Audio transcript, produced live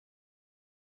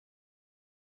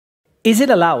Is it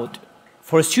allowed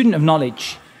for a student of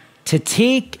knowledge to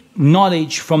take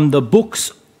knowledge from the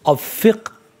books of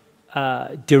fiqh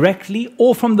directly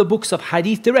or from the books of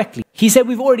hadith directly? He said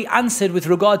we've already answered with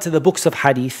regard to the books of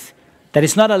hadith that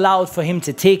it's not allowed for him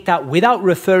to take that without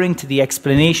referring to the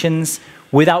explanations,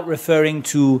 without referring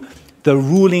to the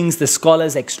rulings the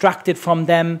scholars extracted from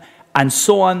them, and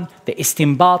so on, the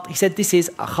istinbat. He said this is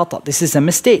a khata, this is a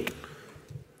mistake.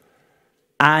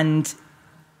 And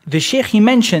the Shaykh, he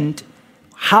mentioned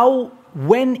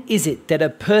when is it that a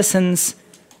person's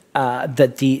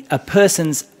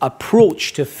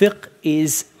approach to fiqh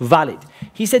is valid?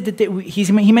 He said that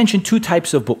he mentioned two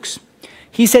types of books.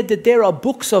 He said that there are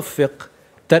books of fiqh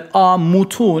that are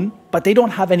mutun, but they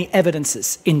don't have any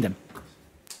evidences in them.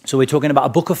 So we're talking about a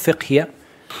book of fiqh here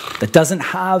that doesn't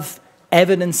have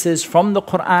evidences from the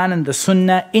Quran and the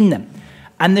Sunnah in them.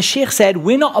 And the Shaykh said,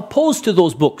 we're not opposed to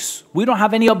those books. We don't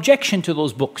have any objection to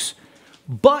those books.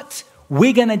 But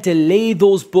we're going to delay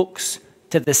those books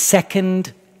to the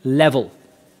second level,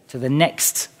 to the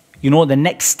next, the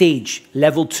next stage,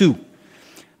 level 2.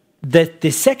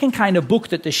 The second kind of book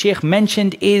that the Shaykh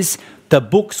mentioned is the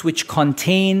books which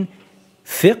contain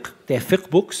fiqh, they're fiqh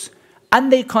books,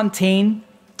 and they contain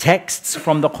texts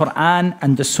from the Quran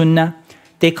and the Sunnah.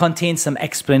 They contain some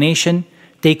explanation.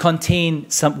 They contain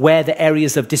where the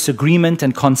areas of disagreement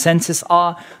and consensus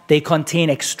are. They contain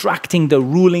extracting the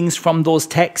rulings from those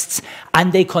texts.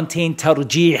 And they contain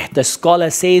tarjih. The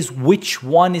scholar says which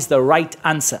one is the right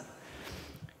answer.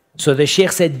 So the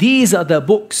Shaykh said, these are the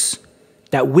books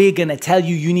that we're going to tell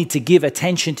you, you need to give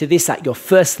attention to this at your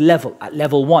first level, at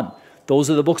level 1. Those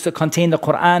are the books that contain the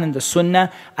Quran and the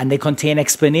Sunnah, and they contain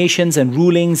explanations and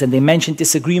rulings, and they mention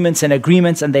disagreements and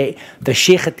agreements, and the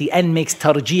Shaykh at the end makes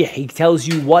tarjih. He tells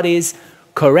you what is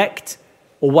correct,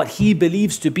 or what he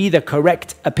believes to be the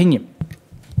correct opinion.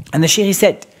 And the Shaykh, he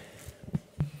said,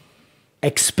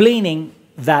 explaining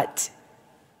that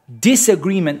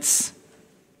disagreements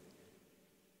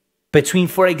between,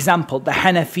 for example, the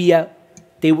Hanafiya,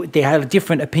 they have a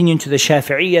different opinion to the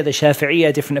Shafi'iyya,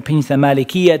 different opinion to the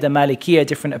Malikiyya,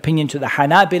 different opinion to the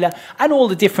Hanabila, and all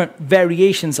the different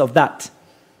variations of that.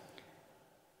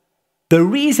 The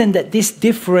reason that this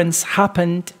difference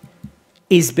happened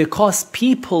is because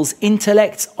people's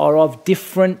intellects are of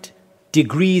different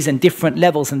degrees and different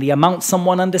levels, and the amount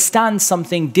someone understands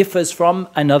something differs from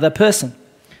another person.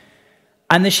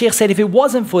 And the Shaykh said if it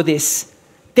wasn't for this,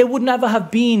 there would never have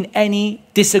been any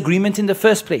disagreement in the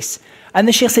first place. And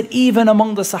the Shaykh said, even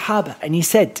among the Sahaba, and he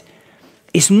said,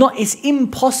 it's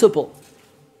impossible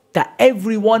that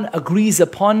everyone agrees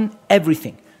upon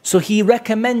everything. So he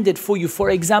recommended for you, for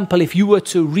example, if you were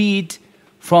to read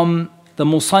from the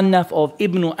Musannaf of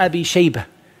Ibn Abi Shaybah,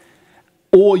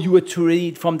 or you were to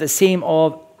read from the same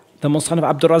of the Musannaf of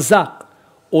Abdul Razzaq,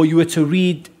 or you were to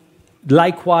read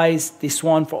likewise this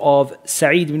one of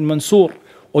Sa'id bin Mansur,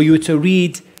 or you were to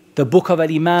read the book of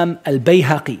Al-Imam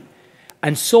al-Bayhaqi,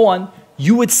 and so on,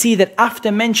 you would see that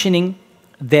after mentioning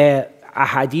their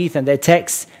ahadith and their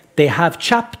texts, they have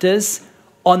chapters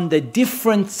on the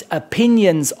different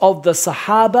opinions of the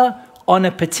Sahaba on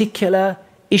a particular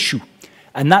issue.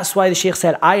 And that's why the Shaykh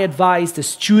said, I advise the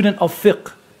student of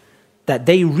fiqh that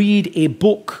they read a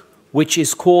book which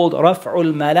is called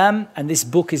Raf'ul Malam, and this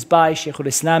book is by Shaykh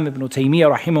al-Islam ibn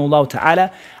Taymiyyah rahimahullah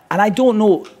ta'ala. And I don't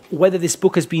know whether this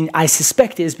book has been, I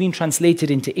suspect it has been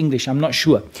translated into English, I'm not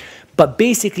sure. But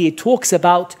basically it talks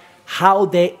about how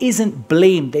there isn't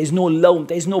blame, there's no loan,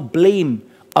 there's no blame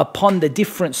upon the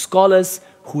different scholars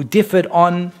who differed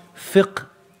on fiqh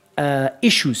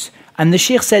issues. And the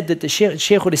Shaykh said that the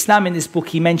Shaykh al-Islam in this book,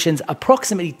 he mentions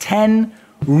approximately 10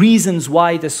 reasons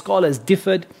why the scholars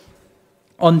differed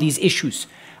on these issues.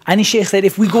 And the Shaykh said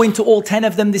if we go into all 10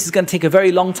 of them, this is going to take a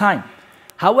very long time.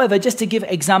 However, just to give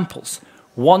examples,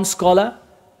 one scholar,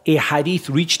 a hadith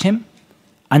reached him,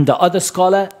 and the other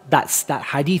scholar, that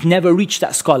hadith never reached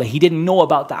that scholar. He didn't know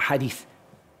about that hadith.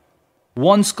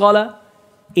 One scholar,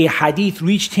 a hadith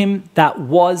reached him that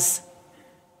was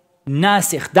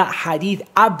nasikh. That hadith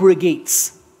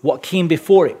abrogates what came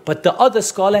before it. But the other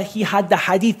scholar, he had the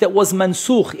hadith that was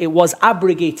mansukh. It was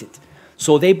abrogated.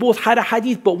 So they both had a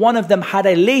hadith, but one of them had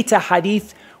a later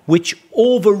hadith which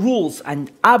overrules and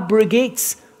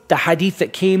abrogates the hadith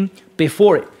that came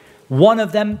before it. One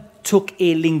of them took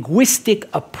a linguistic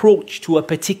approach to a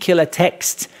particular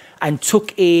text and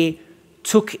took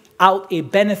out a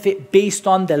benefit based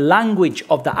on the language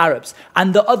of the Arabs,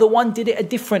 and the other one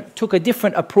took a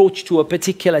different approach to a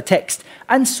particular text,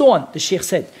 and so on, the Shaykh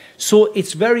said. So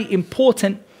it's very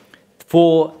important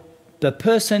for the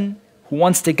person who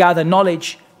wants to gather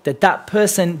knowledge that that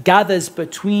person gathers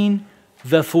between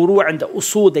the furu' and the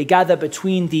usool, they gather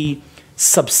between the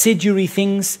subsidiary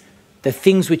things, the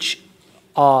things which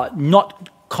are not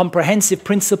comprehensive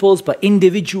principles but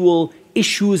individual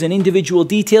issues and individual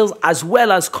details, as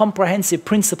well as comprehensive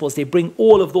principles. They bring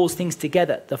all of those things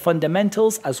together, the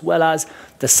fundamentals as well as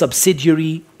the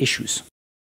subsidiary issues.